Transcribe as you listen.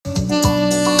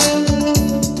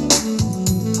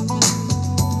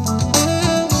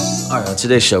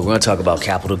today's show, we're going to talk about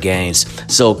capital gains.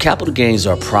 So capital gains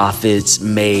are profits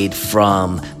made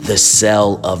from the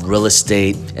sale of real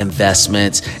estate,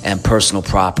 investments, and personal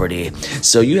property.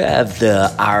 So you have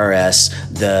the IRS,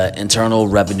 the Internal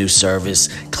Revenue Service,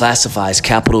 classifies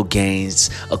capital gains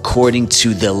according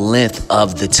to the length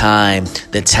of the time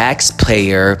the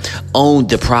taxpayer owned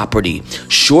the property.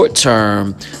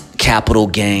 Short-term capital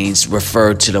gains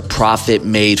refer to the profit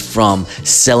made from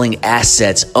selling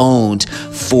assets owned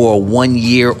for 1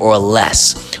 year or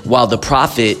less, while the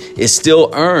profit is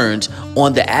still earned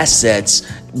on the assets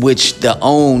which the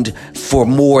owned for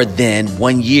more than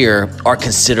 1 year are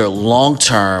considered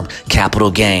long-term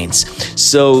capital gains.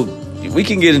 So we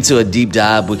can get into a deep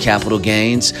dive with capital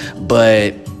gains,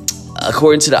 but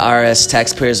according to the IRS,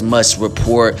 taxpayers must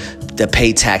report the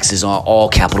pay taxes on all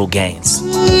capital gains.